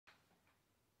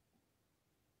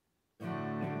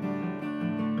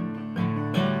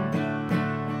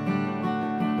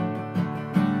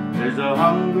There's a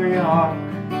hungry hawk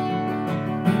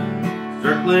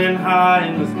circling high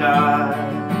in the sky.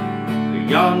 The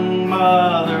young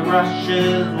mother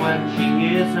rushes when she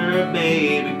hears her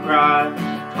baby cry.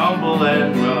 Tumble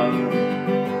and run,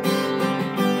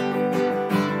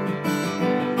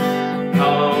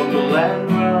 tumble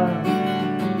and run.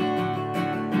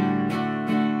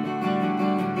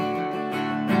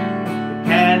 The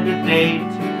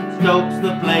candidate stokes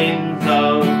the flames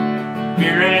of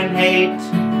fear and hate,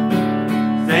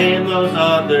 saying those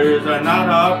others are not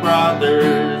our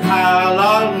brothers. How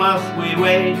long must we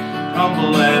wait?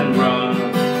 Tumble and run,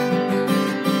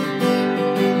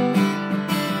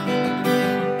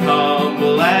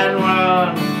 tumble and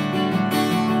run.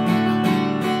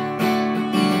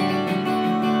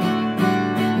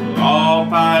 We'll all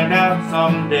find out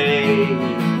someday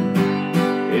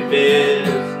if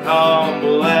it's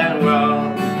tumble and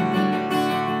run.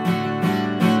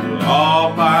 We'll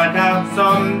all find out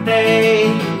someday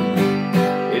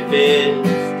if it's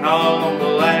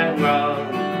tumble and run.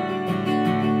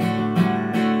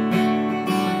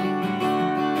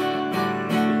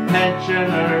 The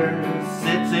pensioner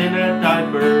sits in a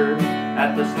diaper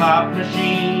at the slot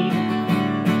machine,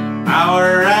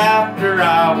 hour after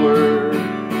hour.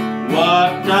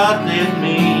 What does it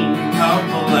mean?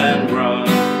 Tumble and run,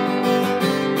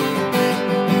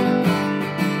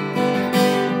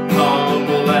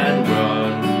 tumble and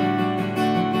run.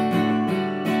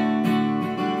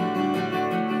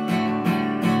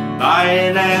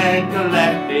 Buying and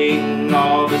collecting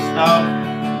all the stuff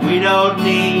we don't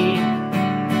need.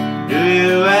 Do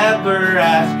you ever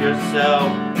ask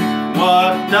yourself,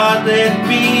 what does it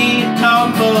mean?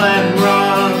 Tumble and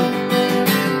run,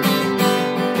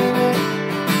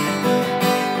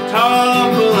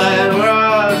 tumble and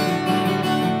run.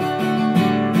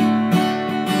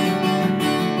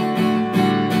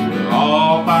 We'll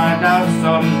all find out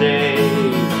someday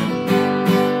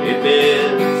if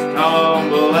it's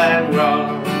tumble and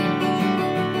run.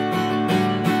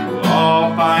 We'll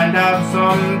all find out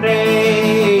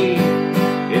someday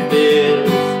if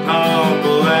it's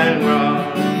tumble and run.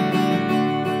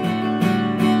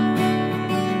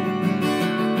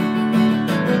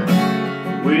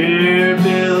 We're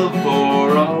built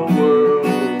for a world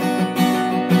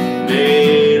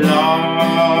made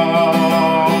long,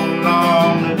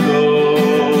 long ago.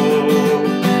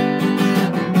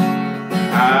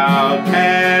 How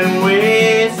can we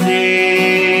see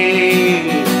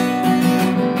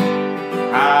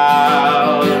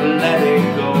how to let it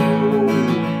go?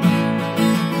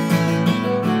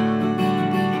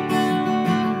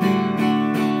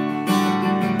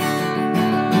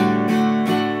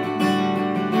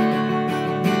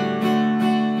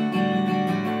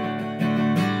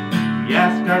 We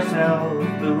ask ourselves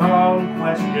the wrong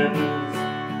questions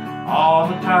all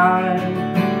the time,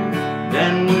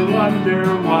 then we wonder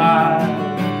why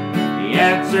the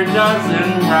answer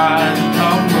doesn't rhyme.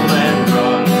 Tumble and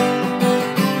run,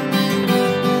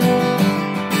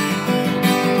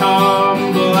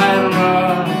 tumble and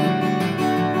run.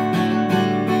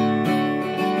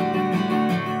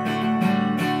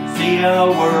 See a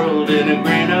world in a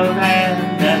grain of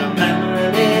hand, and a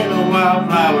lemon in a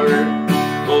wildflower,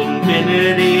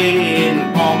 infinity in the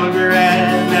palm of your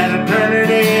hand, and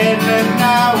eternity in an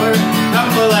hour.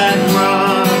 Tumble and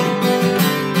run,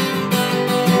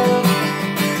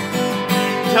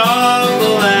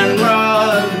 tumble and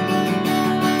run.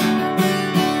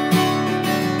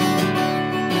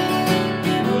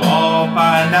 We'll all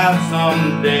find out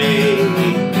someday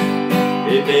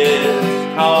if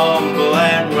it's tumble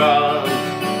and run.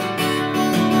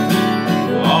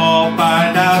 We'll all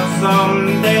find out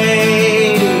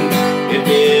someday if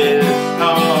it's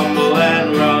tumble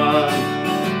and run.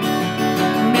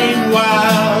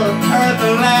 Meanwhile, earth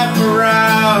will laugh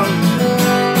around,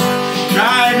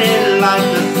 shining like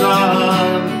the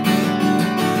sun,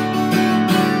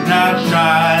 now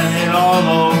shining all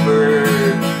over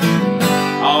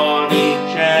on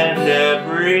each and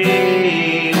every